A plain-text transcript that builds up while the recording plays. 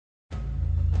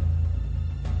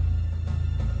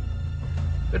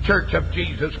The Church of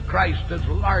Jesus Christ is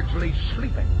largely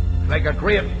sleeping. It's like a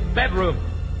great bedroom.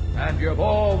 And you have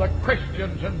all the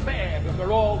Christians in bed, and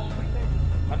they're all sleeping.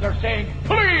 And they're saying,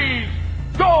 please,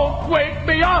 don't wake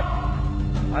me up.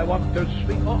 I want to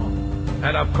sleep on.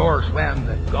 And of course,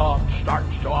 when God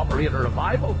starts to operate a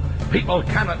revival, people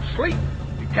cannot sleep.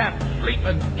 You can't sleep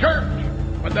in church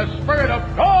when the Spirit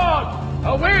of God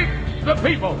awakes the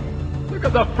people. Look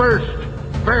at the first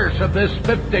verse of this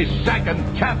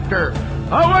 52nd chapter.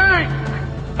 Awake!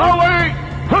 Awake!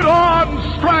 Put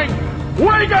on strength!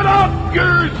 Wake it up,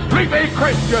 you sleepy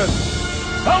Christians!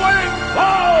 Awake,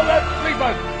 thou that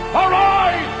sleepest!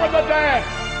 Arise from the dead!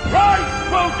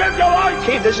 Christ will give you life!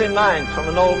 Keep this in mind from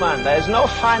an old man. There is no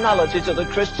finality to the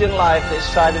Christian life this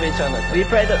side of eternity. We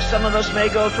pray that some of us may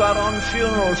go to our own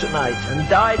funeral tonight and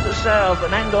die to self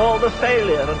and end all the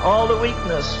failure and all the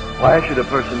weakness. Why should a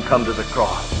person come to the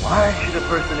cross? Why should a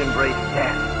person embrace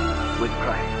death with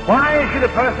Christ? Why should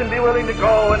a person be willing to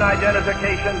go in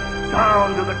identification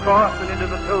down to the cross and into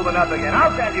the tomb and up again?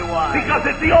 I'll tell you why. Because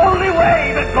it's the only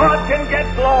way that God can get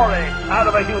glory out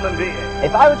of a human being.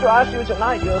 If I were to ask you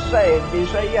tonight, you're saved, do you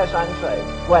say, yes, I'm saved?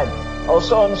 When? Oh,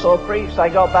 so-and-so preached, I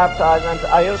got baptized, and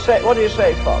are you saved? What are you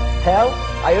saved from? Hell?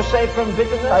 Are you saved from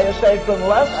bitterness? Are you saved from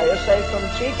lust? Are you saved from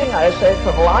cheating? Are you saved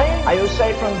from lying? Are you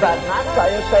saved from bad manners?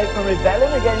 Are you saved from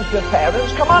rebelling against your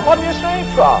parents? Come on, what are you saved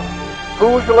from?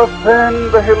 Who shall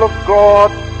ascend the hill of God?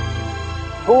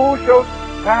 Who shall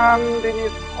stand in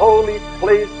his holy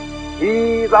place?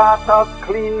 He that has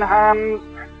clean hands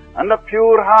and a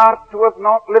pure heart, who has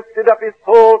not lifted up his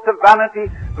soul to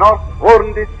vanity, nor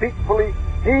sworn deceitfully,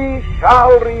 he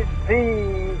shall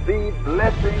receive the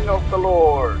blessing of the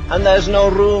Lord. And there's no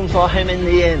room for him in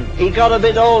the inn. He got a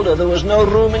bit older, there was no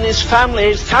room in his family.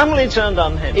 His family turned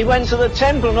on him. He went to the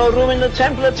temple, no room in the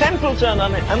temple turned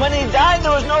on him. And when he died,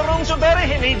 there was no room to bury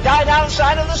him. He died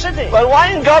outside of the city. Well,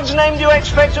 why in God's name do you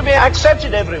expect to be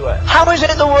accepted everywhere? How is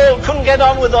it the world couldn't get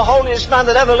on with the holiest man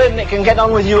that ever lived, and it can get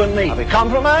on with you and me? Are we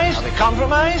compromised? Are we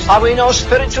compromised? Have we no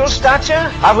spiritual stature?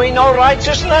 Have we no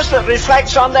righteousness that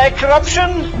reflects on their corruption?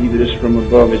 He that is from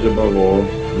above is above all.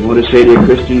 I want to say to you,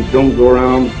 Christians, don't go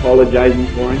around apologizing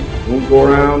for him. Don't go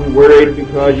around worried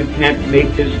because you can't make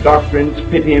his doctrines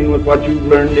fit in with what you've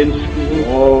learned in school.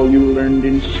 All you learned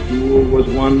in school was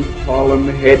one column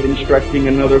head instructing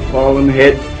another column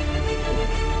head.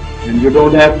 And you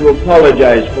don't have to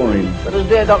apologize for him. But as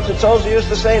dear Dr. Tozer used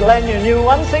to say, Len, you knew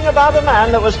one thing about a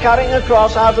man that was carrying a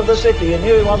cross out of the city. You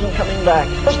knew he wasn't coming back.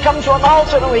 Let's come to an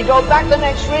altar and we go back the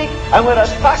next week and we're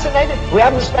as fascinated. We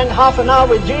haven't spent half an hour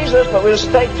with Jesus, but we'll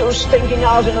stay 2 stinking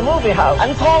hours in a movie house.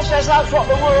 And Paul says that's what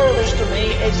the world is to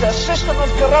me. It's a system of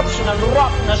corruption and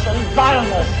rottenness and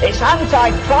vileness. It's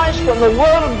anti-Christ from the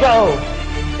world go.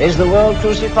 Is the world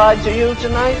crucified to you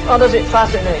tonight, or does it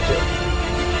fascinate you?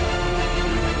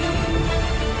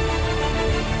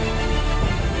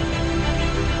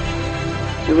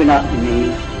 Do we not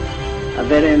need a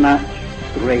very much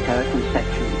greater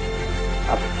conception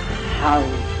of how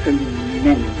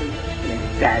tremendously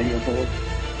valuable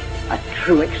a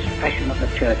true expression of the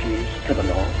church is to the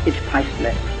Lord? It's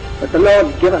priceless. But the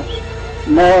Lord give us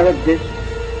more of this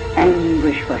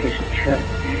anguish for his church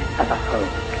as a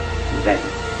whole. Then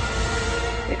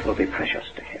it will be precious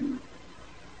to him.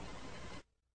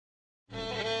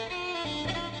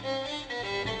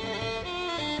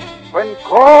 When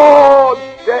God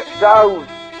steps down,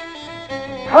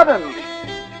 suddenly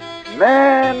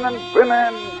men and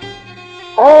women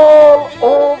all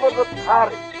over the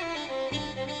parish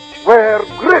were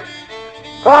gripped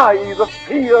by the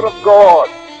fear of God.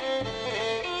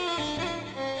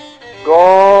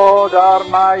 God, are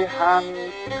my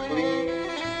hands clean?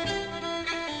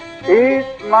 Is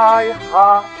my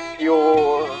heart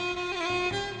pure?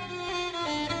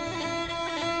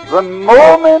 The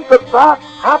moment that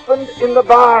happened in the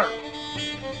barn,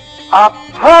 a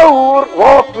power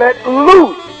was let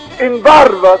loose in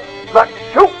Barnabas that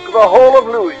shook the whole of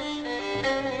Louis.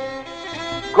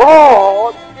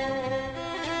 God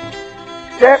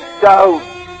stepped down.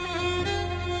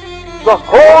 The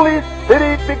Holy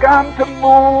Spirit began to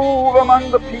move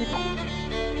among the people.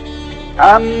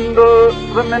 And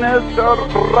the minister,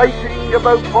 writing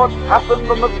about what happened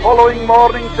on the following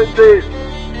morning, said this: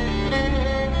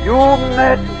 you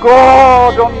met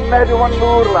God on meadow and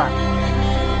moorland.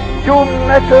 You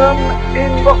met him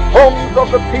in the homes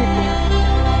of the people.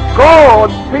 God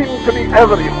seemed to be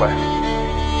everywhere.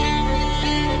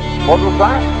 What was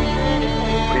that?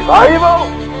 Revival.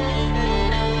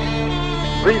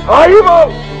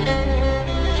 Revival.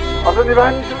 As an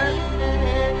evangelist,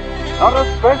 not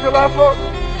a special effort,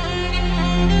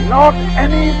 not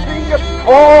anything at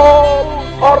all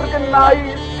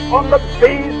organized on the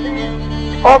basis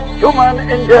of human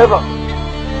endeavor,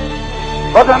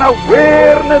 but an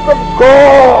awareness of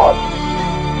God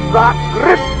that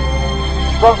grips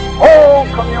the whole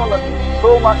community,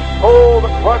 so much so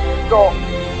that work stops.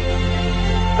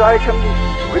 I can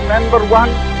remember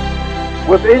once,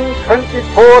 within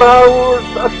 24 hours,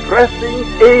 addressing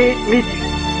 8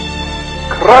 meetings,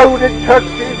 crowded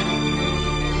churches.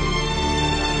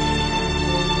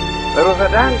 There was a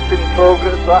dance in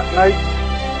progress that night,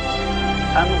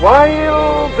 and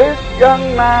while this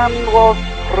young man was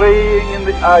praying in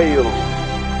the aisle,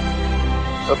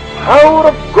 the power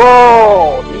of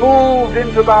God moved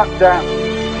into that dance,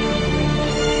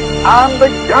 and the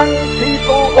young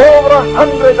people, over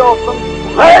 100 of them,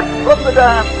 fled from the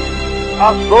dance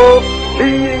as though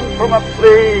fleeing from a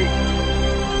plague,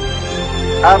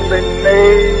 and they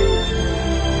made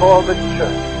for the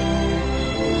church.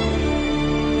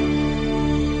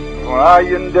 When I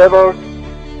endeavored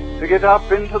to get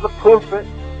up into the pulpit,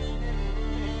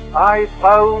 I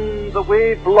found the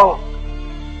way blocked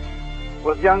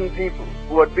with young people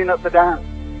who had been at the dance.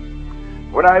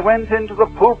 When I went into the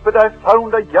pulpit, I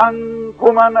found a young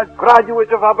woman, a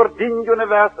graduate of Aberdeen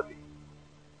University,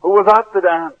 who was at the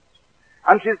dance.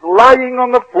 And she's lying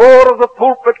on the floor of the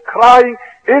pulpit crying,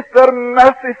 "Is there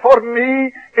mercy for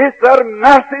me? Is there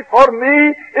mercy for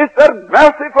me? Is there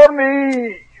mercy for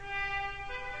me?"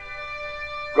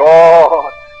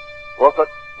 God was at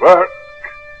work.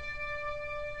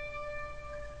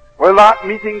 Well, that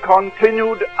meeting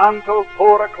continued until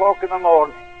 4 o'clock in the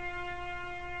morning.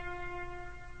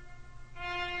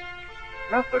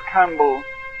 Mr. Campbell,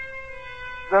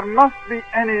 there must be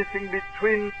anything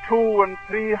between 200 and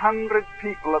 300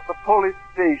 people at the police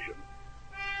station.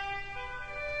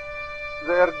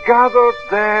 They're gathered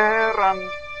there, and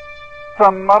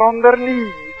some are on their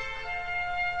knees.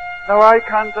 Now, I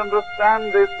can't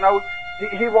understand this. Now,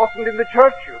 he wasn't in the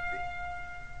church, you see.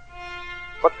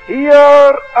 But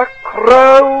here, a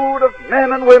crowd of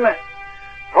men and women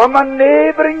from a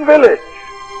neighboring village,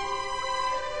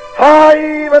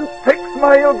 5 and 6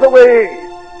 miles away,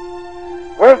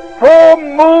 were so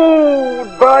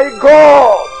moved by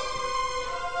God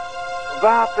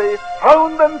that they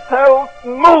found themselves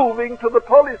moving to the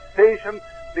police station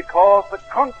because the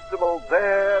constable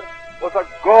there was a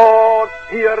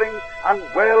God-fearing and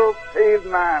well-saved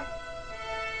man.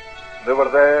 They were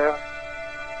there,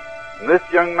 and this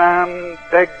young man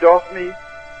begged of me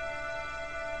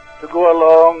to go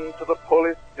along to the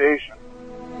police station.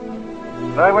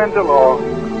 And I went along,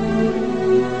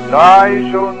 and I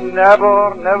shall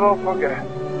never, never forget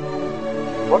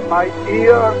what my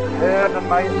ears heard and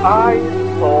my eyes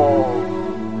saw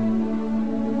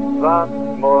that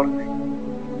morning.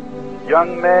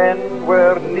 Young men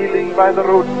were kneeling by the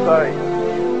roadside,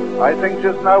 I think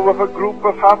just now with a group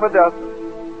of half a dozen.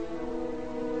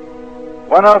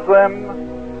 One of them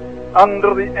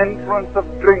under the influence of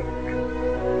drink,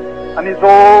 and his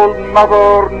old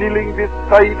mother kneeling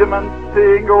beside him and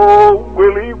saying, "Oh,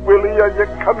 Willie, Willie, are you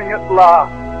coming at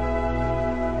last?"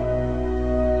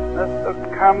 Mr.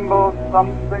 Campbell,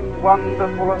 something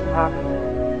wonderful has happened.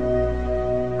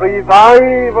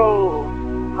 Revival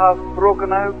has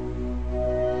broken out.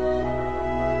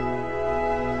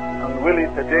 And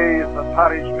Willie today is the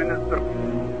parish minister.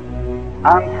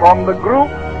 And from the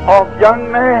group of young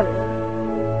men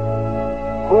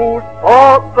who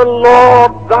sought the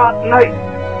Lord that night,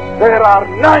 there are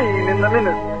 9 in the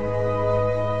ministry.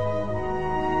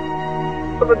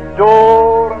 To the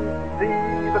door and see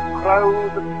the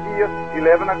crowd appear.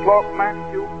 11 o'clock,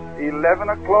 Matthew, 11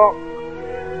 o'clock.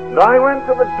 And I went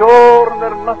to the door, and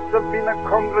there must have been a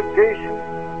congregation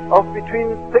of between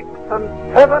 600 and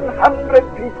 700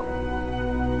 people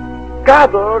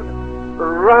gathered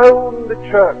round the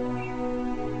church.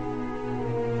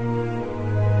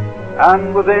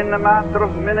 And within a matter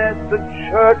of minutes, the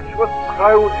church was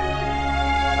crowded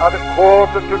at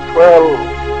 11:45.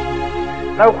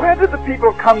 Now, where did the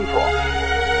people come from?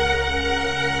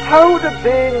 How did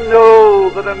they know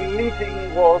that a meeting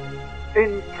was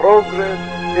in progress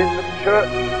in the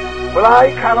church? Well,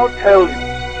 I cannot tell you.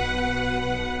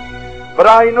 But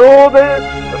I know this,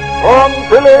 that from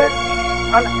village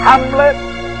and hamlet,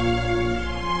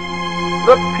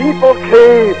 the people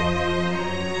came.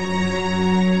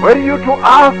 Were you to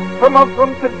ask some of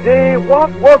them today,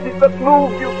 what was it that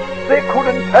moved you? They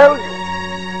couldn't tell you.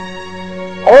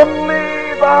 Only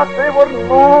that they were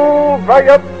moved by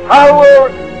a power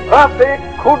that they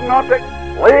could not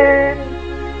explain,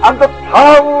 and the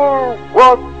power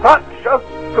was such as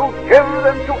to give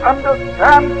them to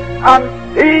understand and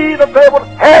see that they were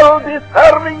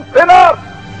hell-deserving sinners.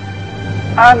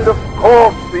 And of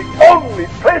course the only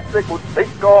place they could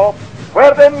think of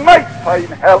where they might find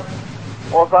help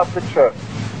was at the church.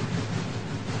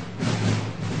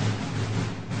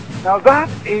 Now that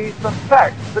is a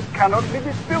fact that cannot be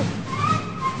disputed.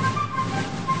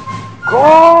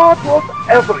 God was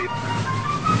everywhere.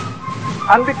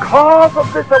 And because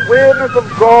of this awareness of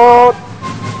God,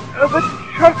 the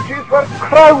churches were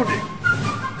crowded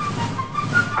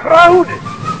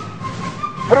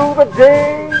through the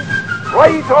day,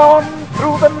 right on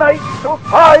through the night to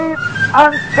 5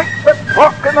 and 6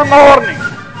 o'clock in the morning.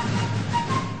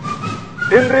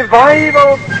 In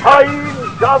revival,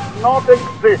 time does not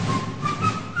exist.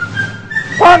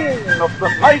 One of the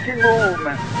mighty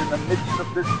movements in the midst of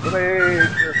this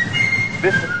gracious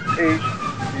visitation.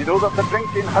 You know that the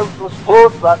drinking house was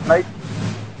closed that night,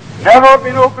 never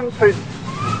been opened since.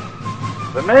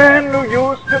 The men who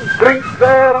used to drink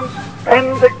there and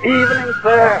spend the evenings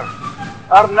there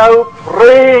are now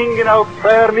praying in our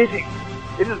prayer meetings.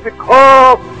 It is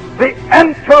because they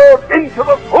entered into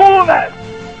the fullness.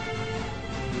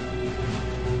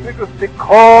 It was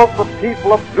because the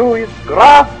people of Lewis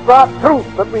grasped that truth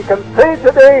that we can say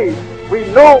today we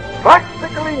know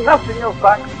practically nothing of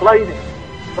backsliding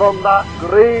from that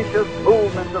gracious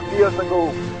movement of years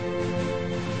ago.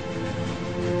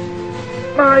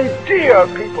 My dear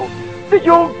people, do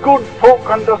you good folk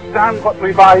understand what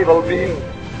revival means?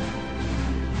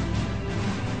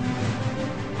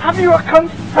 Have you a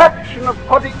conception of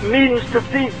what it means to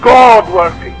see God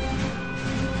working?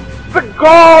 The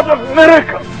God of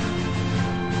miracles,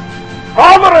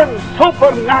 sovereign,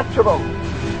 supernatural,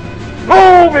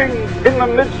 moving in the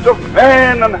midst of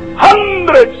men and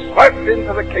hundreds swept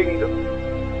into the kingdom.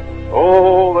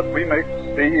 Oh, that we might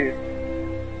see it,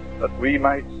 that we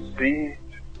might see it.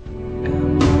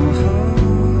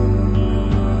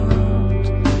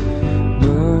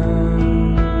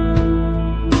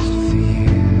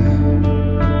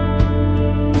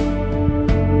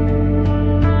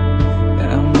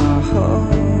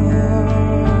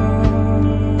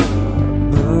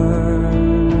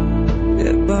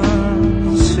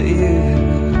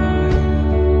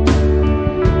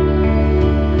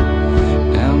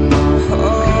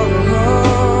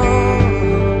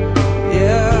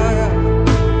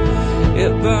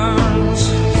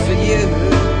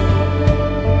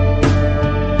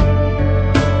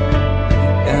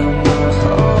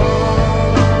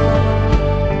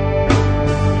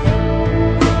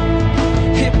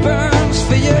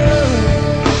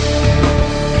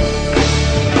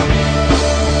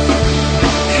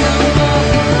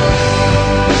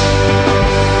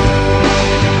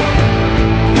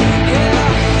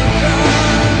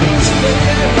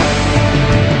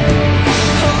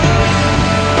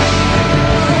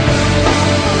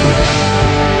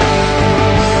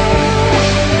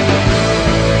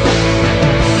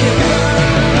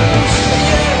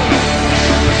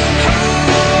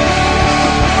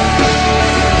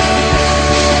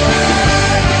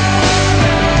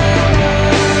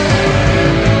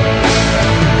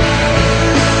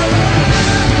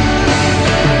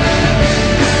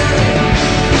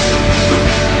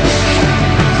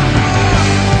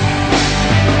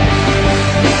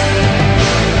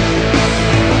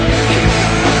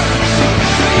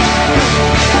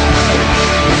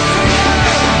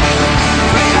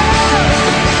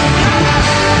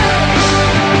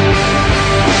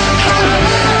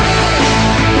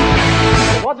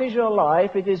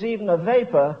 It is even a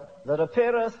vapor that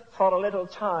appeareth for a little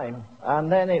time,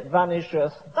 and then it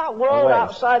vanisheth. That world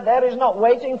outside there is not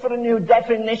waiting for a new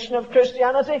definition of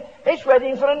Christianity. It's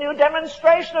waiting for a new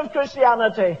demonstration of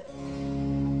Christianity.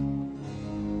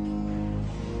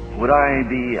 Would I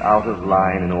be out of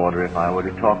line in order if I were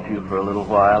to talk to you for a little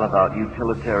while about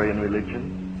utilitarian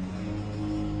religion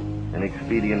and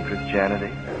expedient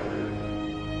Christianity?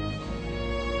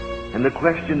 And the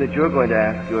question that you're going to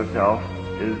ask yourself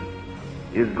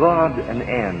is God an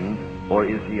end, or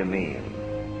is he a means?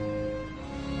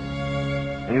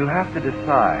 And you have to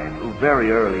decide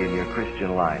very early in your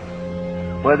Christian life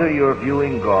whether you're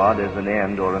viewing God as an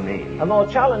end or a means. A more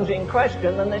challenging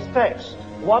question than this text.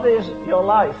 What is your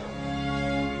life?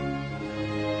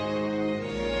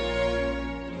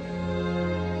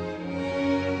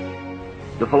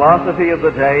 The philosophy of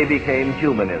the day became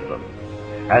humanism.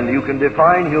 And you can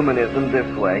define humanism this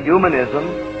way. Humanism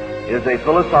is a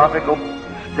philosophical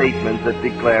statement that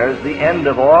declares the end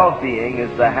of all being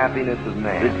is the happiness of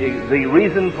man. The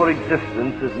reason for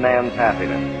existence is man's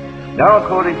happiness. Now,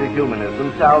 according to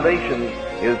humanism, salvation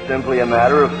is simply a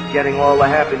matter of getting all the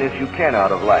happiness you can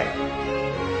out of life.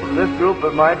 this group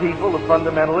of my people, the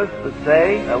fundamentalists, that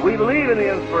say, we believe in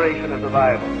the inspiration of the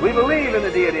Bible. We believe in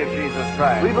the deity of Jesus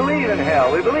Christ. We believe in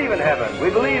hell. We believe in heaven. We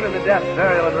believe in the death,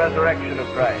 burial, and resurrection of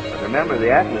Christ. But remember,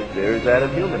 the atmosphere is that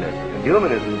of humanism. And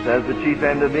humanism says the chief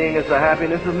end of being is the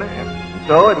happiness of man. And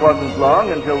so it wasn't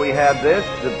long until we had this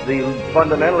that the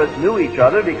fundamentalists knew each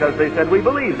other because they said, we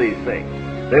believe these things.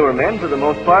 They were men, for the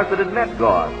most part, that had met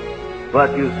God.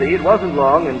 But you see, it wasn't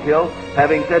long until,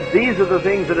 having said these are the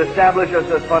things that establish us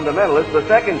as fundamentalists, the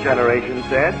second generation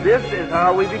said, this is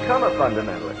how we become a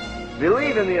fundamentalist.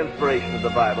 Believe in the inspiration of the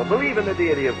Bible, believe in the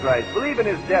deity of Christ, believe in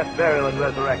his death, burial, and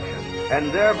resurrection,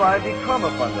 and thereby become a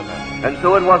fundamentalist. And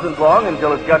so it wasn't long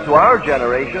until it got to our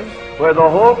generation, where the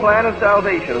whole plan of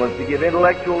salvation was to give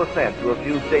intellectual assent to a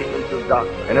few statements of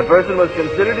doctrine. And a person was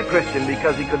considered a Christian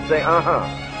because he could say,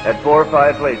 at 4 or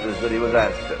 5 places that he was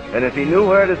asked to. And if he knew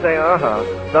where to say,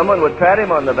 someone would pat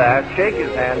him on the back, shake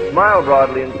his hand, smile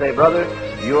broadly, and say, brother,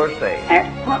 you're saved. At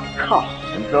what cost?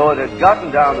 And so it had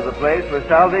gotten down to the place where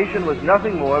salvation was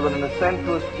nothing more than an assent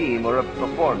to a scheme or a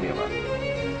formula.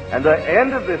 And the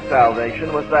end of this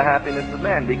salvation was the happiness of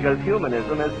man, because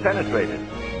humanism has penetrated.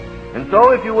 And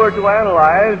so if you were to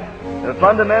analyze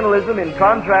fundamentalism in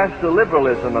contrast to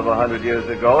liberalism of 100 years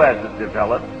ago as it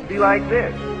developed, it'd be like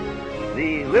this.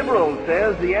 The liberal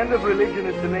says the end of religion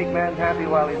is to make man happy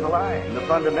while he's alive. And the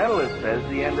fundamentalist says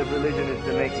the end of religion is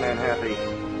to make man happy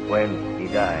when he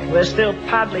dies. We're still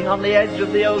paddling on the edge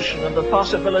of the ocean of the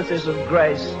possibilities of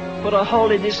grace. Put a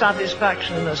holy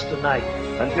dissatisfaction in us tonight.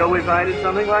 Until we find it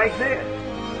something like this.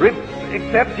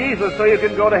 Accept Jesus so you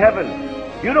can go to heaven.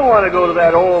 You don't want to go to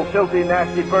that old, filthy,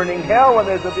 nasty, burning hell when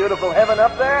there's a beautiful heaven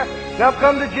up there. Now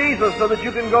come to Jesus so that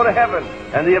you can go to heaven.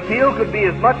 And the appeal could be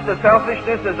as much to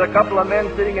selfishness as a couple of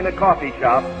men sitting in a coffee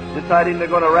shop deciding they're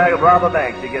going to rob a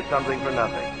bank to get something for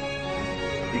nothing.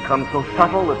 It becomes so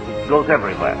subtle that it goes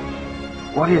everywhere.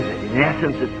 What is it? In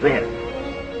essence, it's this.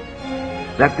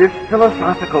 That this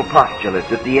philosophical postulate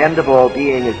that the end of all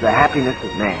being is the happiness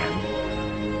of man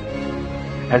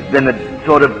has been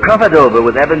sort of covered over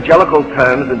with evangelical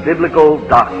terms and biblical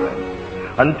doctrine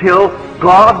until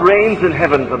God reigns in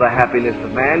heaven for the happiness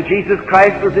of man. Jesus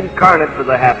Christ was incarnate for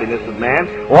the happiness of man.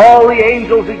 All the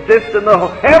angels exist in the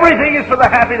whole. Everything is for the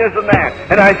happiness of man.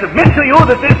 And I submit to you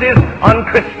that this is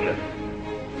unchristian.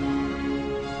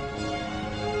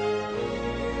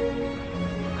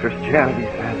 Christianity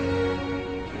says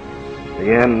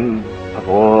the end of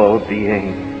all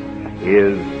being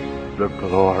is the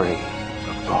glory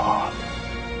of God.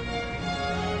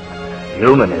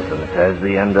 Humanism says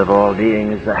the end of all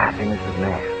being is the happiness of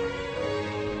man.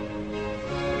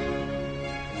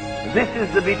 This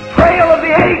is the betrayal of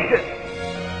the ages.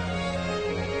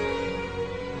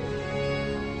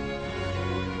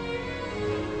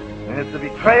 And it's the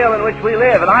betrayal in which we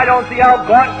live, and I don't see how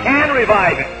God can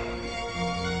revive it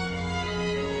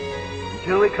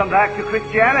until we come back to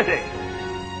Christianity.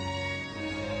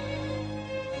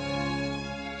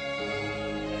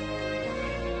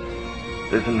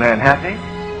 Isn't man happy?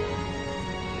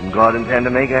 Didn't God intend to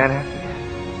make man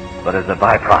happy? But as a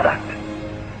byproduct,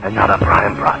 and not a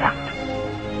prime product.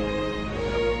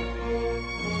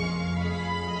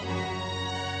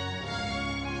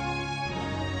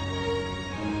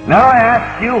 Now I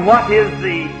ask you, what is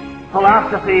the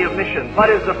philosophy of mission? What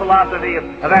is the philosophy of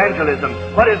evangelism?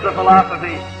 What is the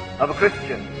philosophy of a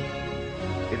Christian?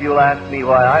 If you'll ask me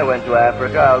why I went to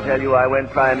Africa, I'll tell you I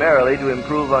went primarily to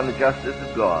improve on the justice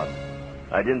of God.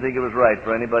 I didn't think it was right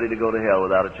for anybody to go to hell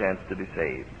without a chance to be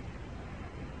saved.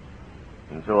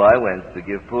 And so I went to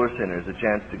give poor sinners a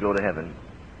chance to go to heaven.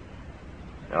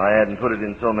 Now, I hadn't put it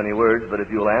in so many words, but if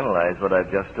you'll analyze what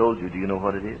I've just told you, do you know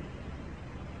what it is?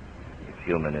 It's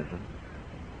humanism.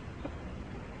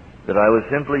 That I was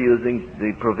simply using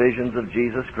the provisions of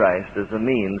Jesus Christ as a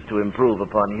means to improve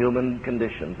upon human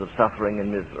conditions of suffering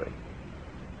and misery.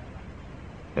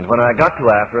 And when I got to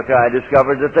Africa, I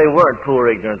discovered that they weren't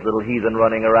poor, ignorant little heathen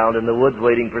running around in the woods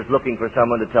looking for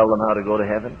someone to tell them how to go to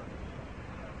heaven.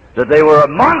 That they were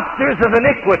monsters of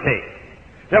iniquity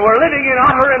that were living in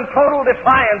utter and total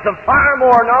defiance of far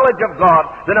more knowledge of God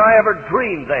than I ever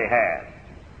dreamed they had.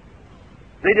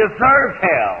 They deserved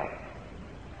hell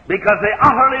because they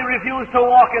utterly refused to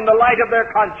walk in the light of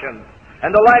their conscience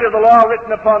and the light of the law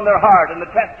written upon their heart and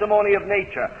the testimony of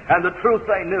nature and the truth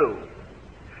they knew.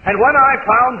 And when I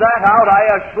found that out, I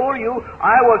assure you,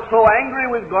 I was so angry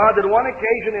with God that one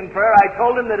occasion in prayer I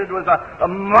told him that it was a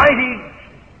mighty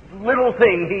little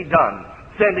thing he'd done,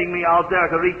 sending me out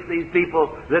there to reach these people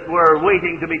that were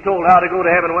waiting to be told how to go to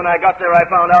heaven. When I got there, I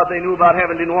found out they knew about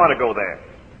heaven, didn't want to go there.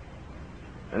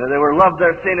 And that they were loved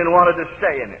their sin and wanted to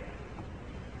stay in it.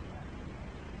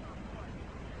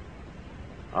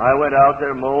 I went out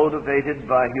there motivated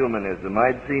by humanism.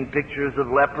 I'd seen pictures of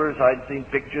lepers, I'd seen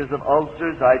pictures of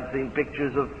ulcers, I'd seen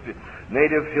pictures of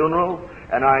native funerals,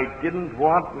 and I didn't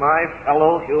want my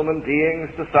fellow human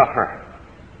beings to suffer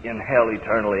in hell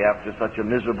eternally after such a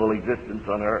miserable existence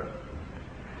on earth.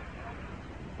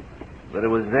 But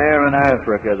it was there in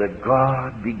Africa that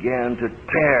God began to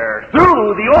tear through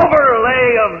the overlay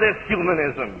of this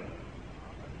humanism.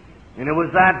 And it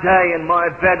was that day in my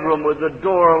bedroom with the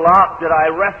door locked that I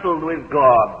wrestled with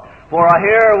God. For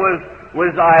here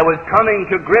I was coming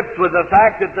to grips with the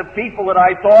fact that the people that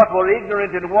I thought were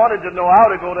ignorant and wanted to know how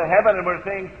to go to heaven and were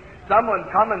saying, someone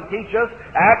come and teach us,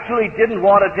 actually didn't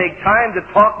want to take time to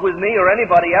talk with me or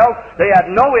anybody else. They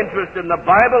had no interest in the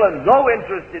Bible and no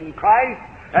interest in Christ,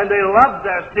 and they loved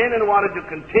their sin and wanted to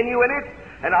continue in it.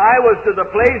 And I was to the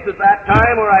place at that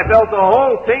time where I felt the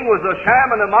whole thing was a sham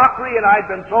and a mockery, and I'd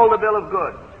been sold a bill of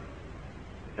goods.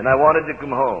 And I wanted to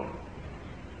come home.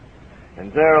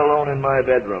 And there alone in my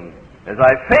bedroom, as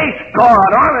I faced God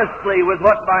honestly with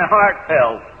what my heart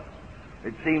felt,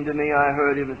 it seemed to me I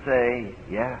heard him say,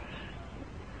 yes,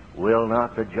 will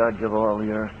not the judge of all the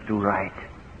earth do right?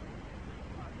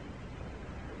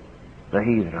 The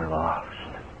heathen are lost.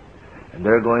 And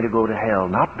they're going to go to hell,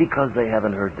 not because they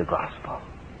haven't heard the gospel.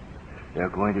 They're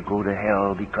going to go to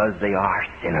hell because they are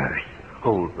sinners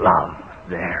who love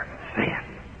their sin.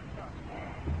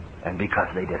 And because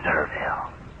they deserve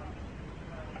hell.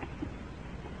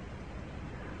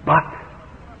 But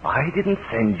I didn't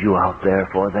send you out there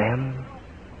for them.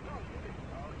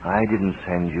 I didn't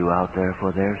send you out there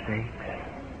for their sake.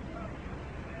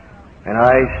 And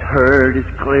I heard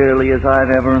as clearly as I've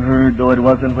ever heard, though it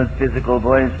wasn't with physical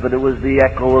voice, but it was the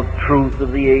echo of truth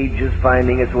of the ages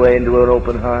finding its way into an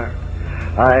open heart.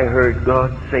 I heard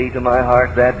God say to my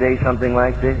heart that day something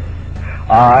like this: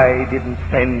 I didn't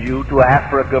send you to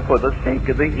Africa for the sake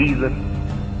of the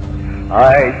heathen.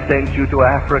 I sent you to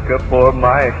Africa for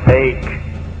my sake.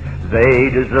 They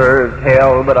deserved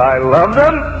hell, but I loved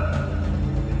them,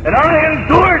 and I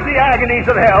endured the agonies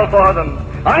of hell for them.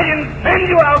 I didn't send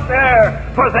you out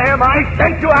there for them. I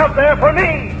sent you out there for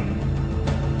me.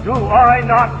 Do I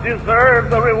not deserve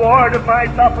the reward of my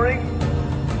suffering?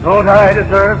 Don't I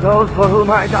deserve those for whom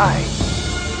I died?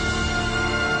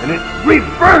 And it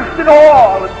reversed it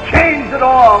all, and changed it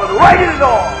all, and righted it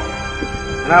all.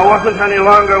 And I wasn't any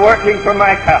longer working for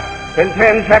my cup and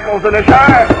 10 shekels in a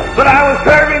jar, but I was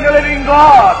serving the living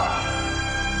God.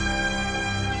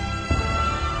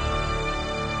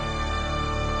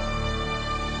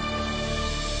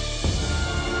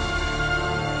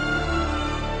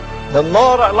 The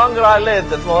longer I live,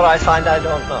 the more I find I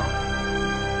don't know.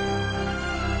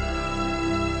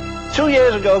 2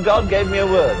 years ago, God gave me a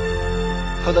word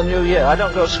for the new year. I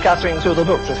don't go scattering through the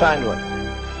book to find one.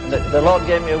 The Lord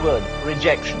gave me a word: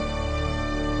 rejection.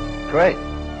 Great.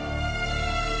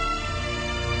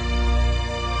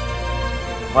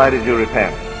 Why did you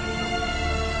repent?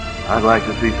 I'd like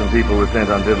to see some people repent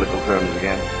on biblical terms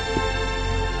again.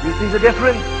 You see the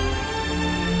difference?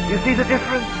 You see the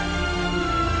difference?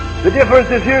 The difference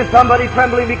is here's somebody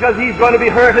trembling because he's going to be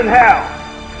hurt in hell.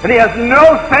 And he has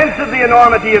no sense of the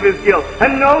enormity of his guilt,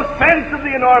 and no sense of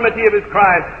the enormity of his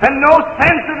crime, and no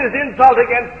sense of his insult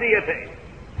against deity.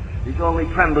 He's only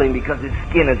trembling because his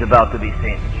skin is about to be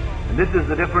singed. And this is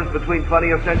the difference between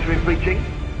 20th century preaching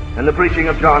and the preaching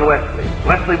of John Wesley.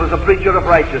 Wesley was a preacher of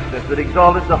righteousness that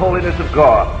exalted the holiness of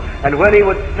God. And when he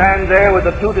would stand there with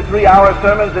the 2 to 3 hour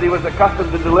sermons that he was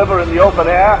accustomed to deliver in the open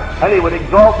air, and he would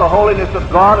exalt the holiness of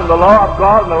God and the law of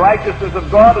God and the righteousness of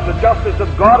God and the justice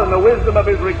of God and the wisdom of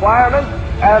his requirements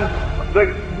and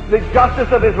the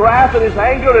justice of his wrath and his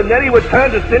anger, and then he would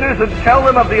turn to sinners and tell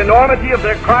them of the enormity of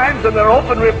their crimes and their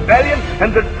open rebellion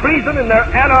and the treason and their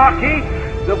anarchy.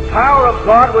 The power of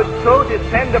God would so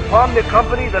descend upon the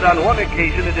company that on one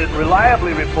occasion it is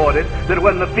reliably reported that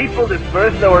when the people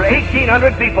dispersed, there were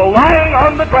 1,800 people lying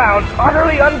on the ground,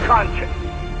 utterly unconscious,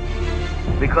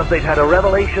 because they'd had a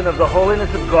revelation of the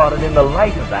holiness of God, and in the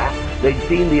light of that, they'd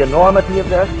seen the enormity of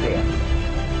their sin.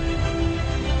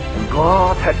 And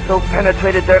God had so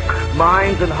penetrated their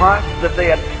minds and hearts that they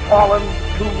had fallen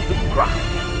to the ground.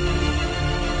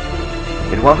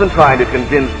 It wasn't trying to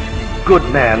convince good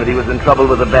man that he was in trouble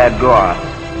with a bad God,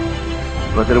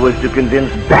 but that it was to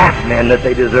convince bad men that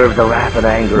they deserved the wrath and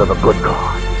anger of a good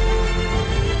God.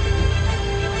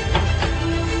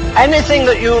 Anything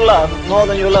that you love more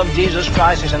than you love Jesus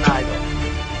Christ is an idol.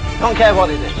 Don't care what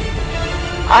it is.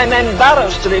 I'm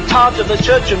embarrassed to be part of the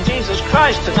Church of Jesus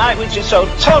Christ tonight, which is so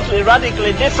totally,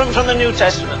 radically different from the New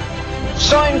Testament.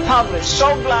 So impoverished,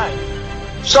 so blind,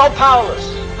 so powerless.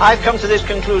 I've come to this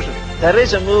conclusion: there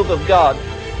is a move of God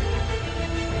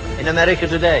in America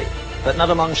today, but not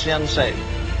amongst the unsaved.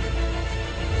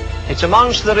 It's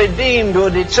amongst the redeemed who are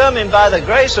determined by the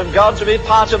grace of God to be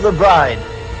part of the bride.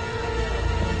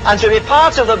 And to be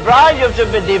part of the bride, you have to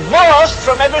be divorced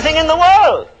from everything in the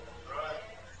world.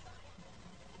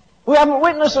 We haven't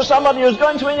witnessed to somebody who's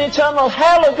going to an eternal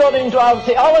hell according to our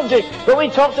theology, but we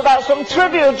talked about some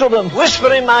tribute to them.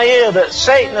 Whisper in my ear that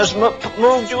Satan has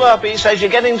moved you up. He says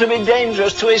you're getting to be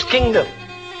dangerous to his kingdom.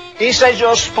 He says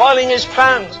you're spoiling his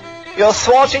plans. You're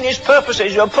thwarting his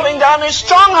purposes. You're pulling down his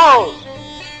strongholds.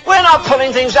 We're not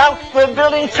pulling things down. We're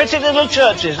building pretty little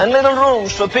churches and little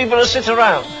rooms for people to sit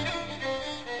around.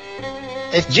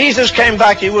 If Jesus came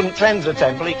back, he wouldn't cleanse the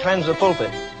temple. He'd cleanse the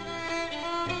pulpit.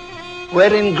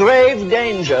 We're in grave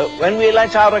danger when we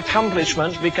let our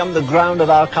accomplishments become the ground of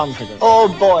our confidence. Oh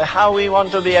boy, how we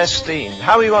want to be esteemed,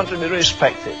 how we want to be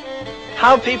respected,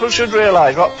 how people should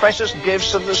realize what precious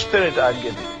gifts of the Spirit I've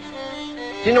given.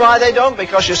 Do you know why they don't?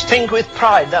 Because you stink with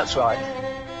pride, that's why.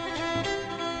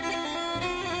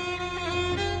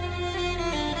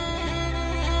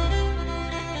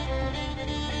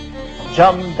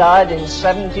 John died in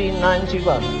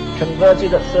 1791,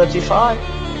 converted at 35.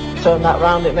 Turn that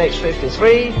round, it makes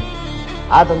 53.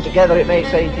 Add them together, it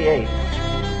makes 88.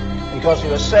 Because he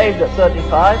was saved at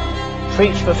 35,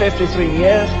 preached for 53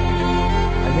 years,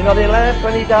 and you know what he left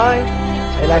when he died?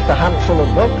 He left a handful of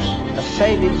books, a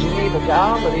faded Geneva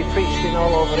gown that he preached in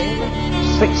all over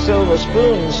England, 6 silver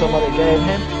spoons somebody gave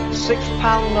him,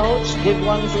 £6 notes, give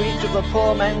one to each of the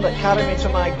poor men that carry me to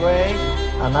my grave,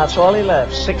 and that's all he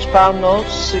left. £6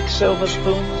 notes, 6 silver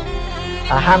spoons,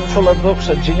 a handful of books,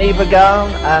 a Geneva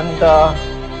gown, and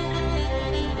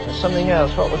something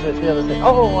else. What was it, the other thing?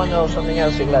 Oh, I know something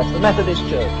else he left. The Methodist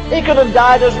Church. He could have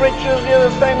died as rich as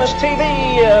your famous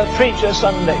TV preacher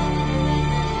Sunday.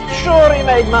 Sure, he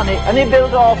made money, and he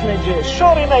built orphanages.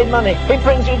 Sure, he made money. He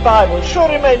printed Bibles. Sure,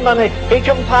 he made money. He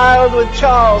compiled with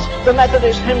Charles the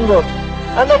Methodist hymn book,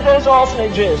 and they built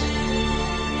orphanages.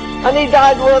 And he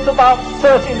died worth about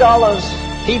 $30.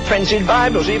 He printed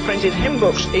Bibles, he printed hymn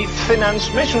books, he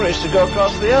financed missionaries to go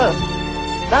across the earth.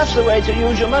 That's the way to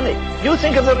use your money. You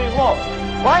think of the reward.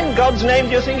 Why in God's name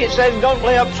do you think it says don't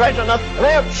lay up treasure on earth?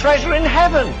 Lay up treasure in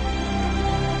heaven.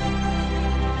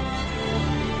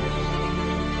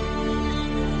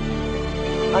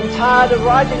 I'm tired of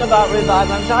writing about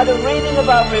revival. I'm tired of reading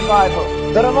about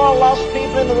revival. There are more lost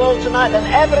people in the world tonight than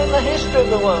ever in the history of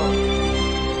the world.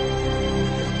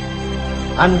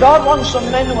 And God wants some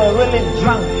men who are really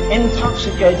drunk,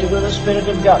 intoxicated with the Spirit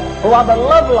of God, who have a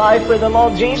love life with the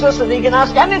Lord Jesus, that he can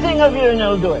ask anything of you and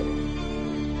he'll do it.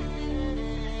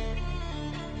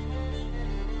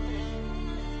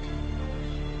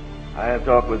 I have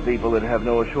talked with people that have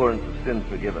no assurance of sins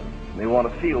forgiven. They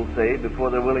want to feel saved before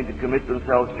they're willing to commit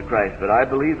themselves to Christ. But I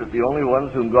believe that the only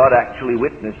ones whom God actually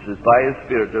witnesses by his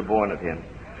Spirit are born of him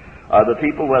are the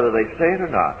people, whether they say it or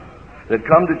not, that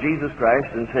come to Jesus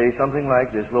Christ and say something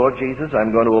like this: Lord Jesus,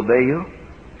 I'm going to obey you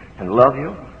and love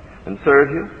you and serve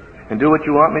you and do what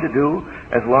you want me to do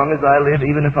as long as I live,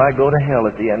 even if I go to hell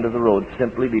at the end of the road,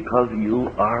 simply because you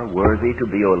are worthy to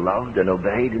be loved and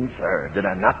obeyed and served, and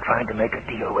I'm not trying to make a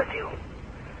deal with you.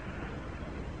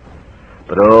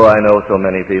 But oh, I know so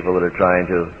many people that are trying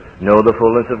to know the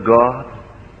fullness of God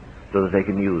so that they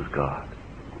can use God.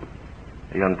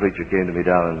 A young preacher came to me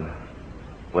down in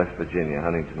West Virginia,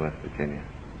 Huntington, West Virginia.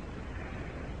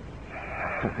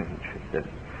 She said,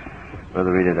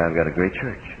 Brother Reidhead, I've got a great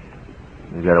church.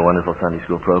 We've got a wonderful Sunday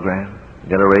school program.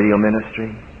 We've got a radio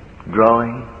ministry,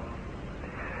 growing.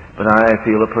 But I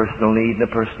feel a personal need and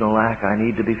a personal lack. I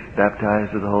need to be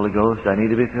baptized with the Holy Ghost. I need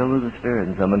to be filled with the Spirit.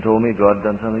 And someone told me God had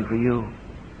done something for you.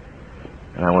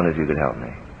 And I wondered if you could help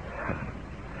me.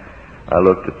 I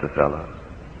looked at the fellow.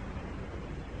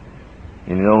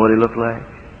 You know what he looked like?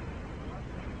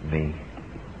 Me.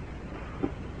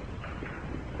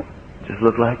 Just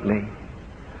looked like me.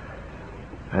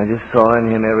 I just saw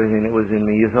in him everything that was in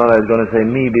me. You thought I was going to say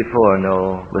me before.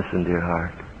 No, listen, dear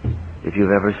heart. If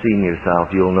you've ever seen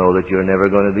yourself, you'll know that you're never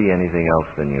going to be anything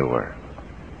else than you were.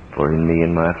 For in me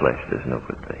and my flesh there's no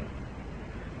good thing.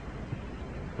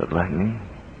 Look like me.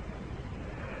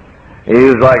 He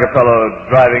was like a fellow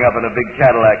driving up in a big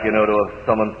Cadillac, you know, to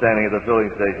someone standing at the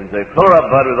filling station and say, "Fill her up,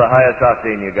 bud, with the highest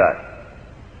octane you got."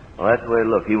 Well, that's the way it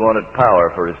looked. He wanted power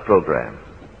for his program.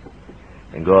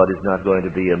 And God is not going to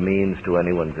be a means to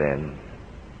anyone's end.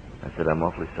 I said, "I'm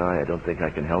awfully sorry. I don't think I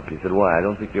can help you." He said, "Why? I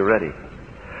don't think you're ready."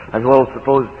 I said, "Well,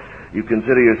 suppose you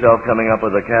consider yourself coming up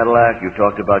with a Cadillac. You've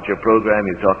talked about your program.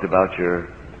 You've talked about your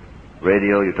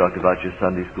radio. You've talked about your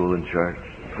Sunday school and church.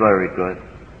 Very good.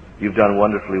 You've done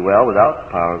wonderfully well without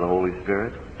the power of the Holy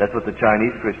Spirit." That's what the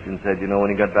Chinese Christian said, you know, when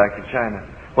he got back to China.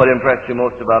 What impressed you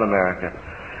most about America?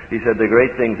 He said the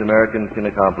great things Americans can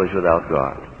accomplish without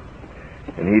God.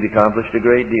 And he'd accomplished a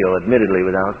great deal, admittedly,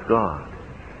 without God.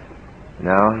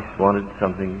 Now he wanted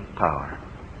something, power,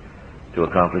 to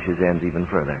accomplish his ends even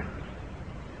further.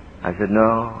 I said,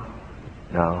 no.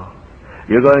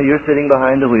 You're sitting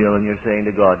behind the wheel and you're saying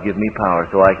to God, give me power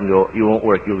so I can go. You won't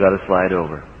work, you've got to slide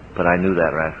over. But I knew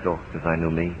that rascal, because I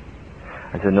knew me.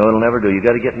 I said, no, it'll never do. You've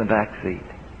got to get in the back seat.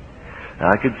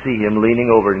 Now, I could see him leaning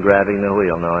over and grabbing the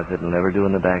wheel. No, I said, it'll never do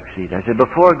in the back seat. I said,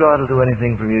 before God will do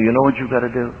anything from you, you know what you've got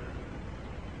to do?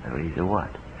 He said,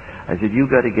 what? I said, you've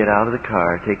got to get out of the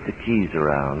car, take the keys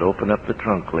around, open up the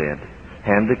trunk lid,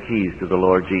 hand the keys to the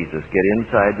Lord Jesus, get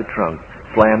inside the trunk,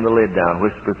 slam the lid down,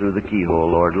 whisper through the keyhole,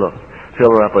 Lord, look,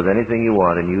 fill her up with anything you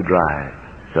want, and you drive.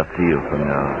 It's up to you from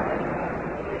now on.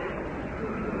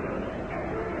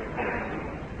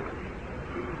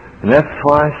 And that's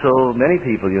why so many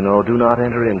people, do not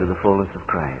enter into the fullness of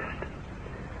Christ.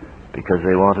 Because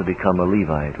they want to become a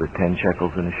Levite with 10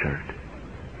 shekels in a shirt.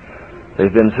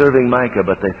 They've been serving Micah,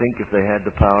 but they think if they had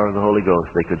the power of the Holy Ghost,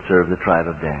 they could serve the tribe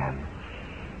of Dan.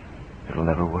 It'll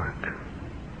never work.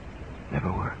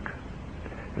 Never work.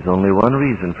 There's only one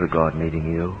reason for God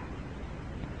needing you.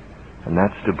 And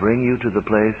that's to bring you to the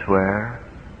place where,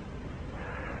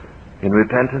 in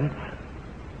repentance,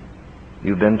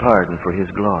 you've been pardoned for His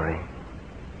glory.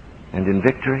 And in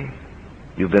victory,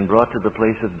 you've been brought to the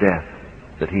place of death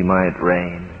that He might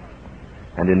reign.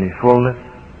 And in His fullness,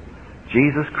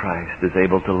 Jesus Christ is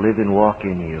able to live and walk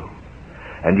in you.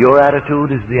 And your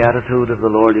attitude is the attitude of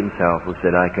the Lord Himself, who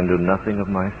said, I can do nothing of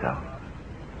myself.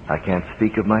 I can't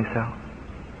speak of myself.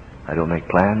 I don't make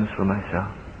plans for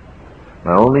myself.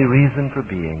 My only reason for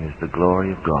being is the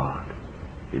glory of God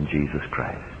in Jesus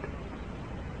Christ.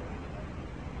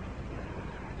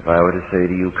 If I were to say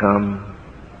to you, come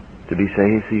to be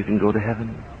saved so you can go to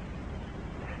heaven.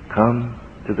 Come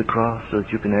to the cross so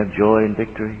that you can have joy and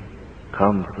victory.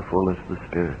 Come to the fullness of the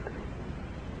Spirit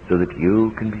so that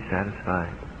you can be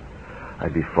satisfied.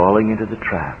 I'd be falling into the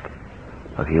trap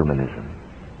of humanism.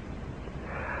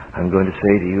 I'm going to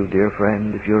say to you, dear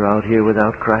friend, if you're out here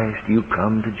without Christ, you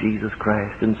come to Jesus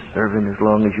Christ and serve Him as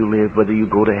long as you live, whether you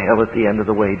go to hell at the end of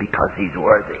the way, because He's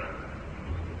worthy.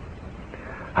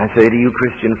 I say to you,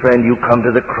 Christian friend, you come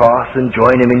to the cross and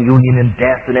join Him in union in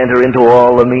death and enter into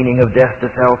all the meaning of death to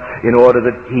self in order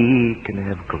that He can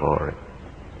have glory.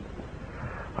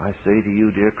 I say to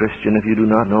you, dear Christian, if you do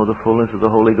not know the fullness of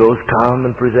the Holy Ghost, come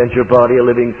and present your body a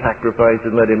living sacrifice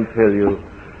and let Him fill you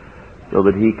so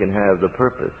that He can have the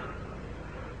purpose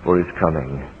for His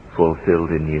coming fulfilled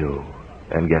in you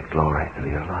and get glory through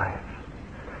your life.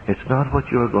 It's not what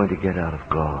you're going to get out of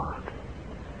God.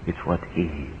 It's what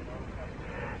He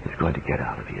is going to get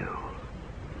out of you.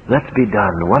 Let's be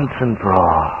done once and for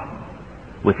all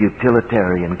with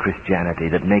utilitarian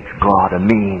Christianity that makes God a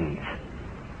means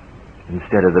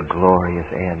instead of the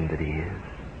glorious end that He is.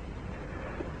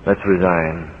 Let's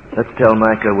resign. Let's tell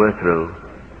Micah we're through.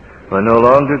 We're no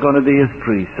longer going to be His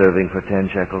priest serving for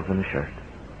 10 shekels in a shirt.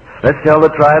 Let's tell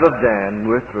the tribe of Dan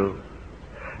we're through.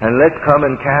 And let's come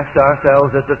and cast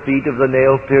ourselves at the feet of the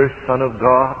nail-pierced Son of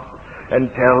God and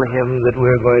tell Him that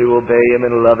we're going to obey Him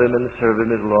and love Him and serve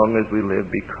Him as long as we live,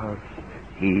 because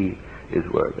He is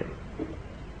worthy.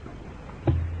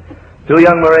 2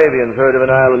 young Moravians heard of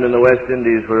an island in the West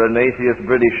Indies where an atheist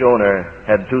British owner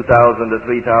had 2,000 to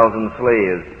 3,000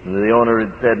 slaves. And the owner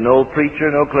had said, no preacher,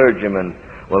 no clergyman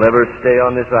will ever stay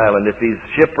on this island. If he's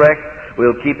shipwrecked,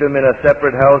 we'll keep him in a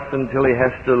separate house until he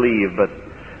has to leave. But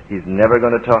he's never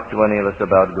going to talk to any of us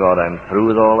about God. I'm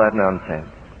through with all that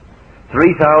nonsense.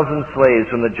 3,000 slaves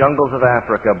from the jungles of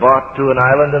Africa brought to an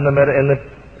island in the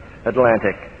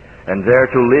Atlantic, and there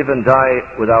to live and die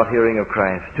without hearing of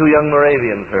Christ. 2 young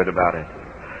Moravians heard about it.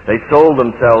 They sold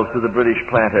themselves to the British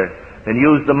planter and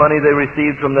used the money they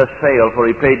received from the sale,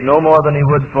 for he paid no more than he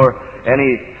would for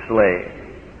any slave,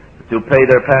 to pay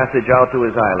their passage out to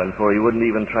his island, for he wouldn't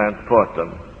even transport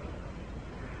them.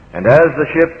 And as the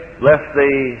ship left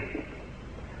the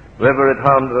river at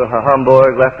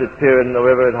Hamburg, left its pier in the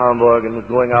river at Hamburg, and was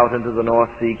going out into the North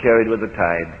Sea, carried with the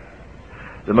tide,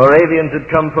 the Moravians had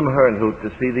come from Herrnhut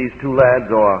to see these 2 lads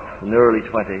off in the early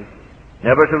 20s,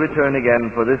 never to return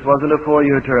again, for this wasn't a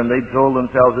 4-year term. They'd sold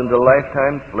themselves into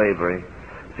lifetime slavery,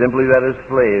 simply that as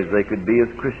slaves they could be as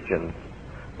Christians,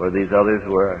 where these others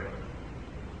were.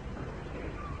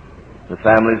 The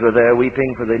families were there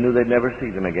weeping, for they knew they'd never see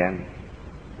them again.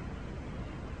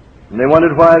 And they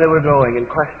wondered why they were going and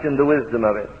questioned the wisdom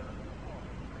of it.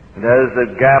 And as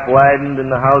the gap widened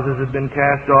and the houses had been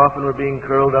cast off and were being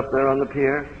curled up there on the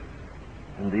pier,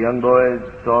 and the young boys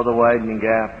saw the widening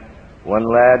gap, One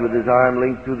lad with his arm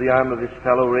linked through the arm of his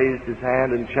fellow raised his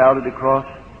hand and shouted across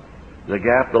the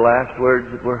gap the last words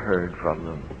that were heard from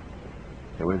them.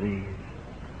 They were these: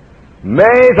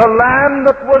 "May the Lamb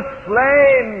that was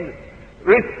slain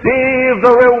receive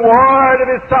the reward of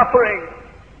his suffering."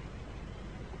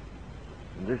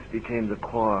 And this became the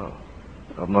core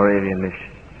of Moravian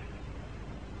mission.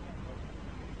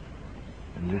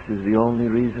 And this is the only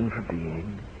reason for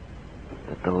being,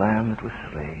 that the Lamb that was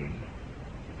slain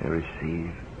may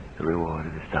receive the reward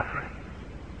of his suffering.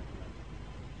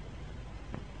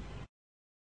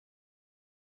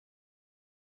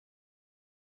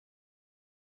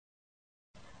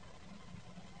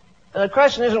 And the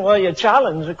question isn't were you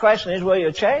challenged, the question is were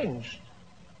you changed?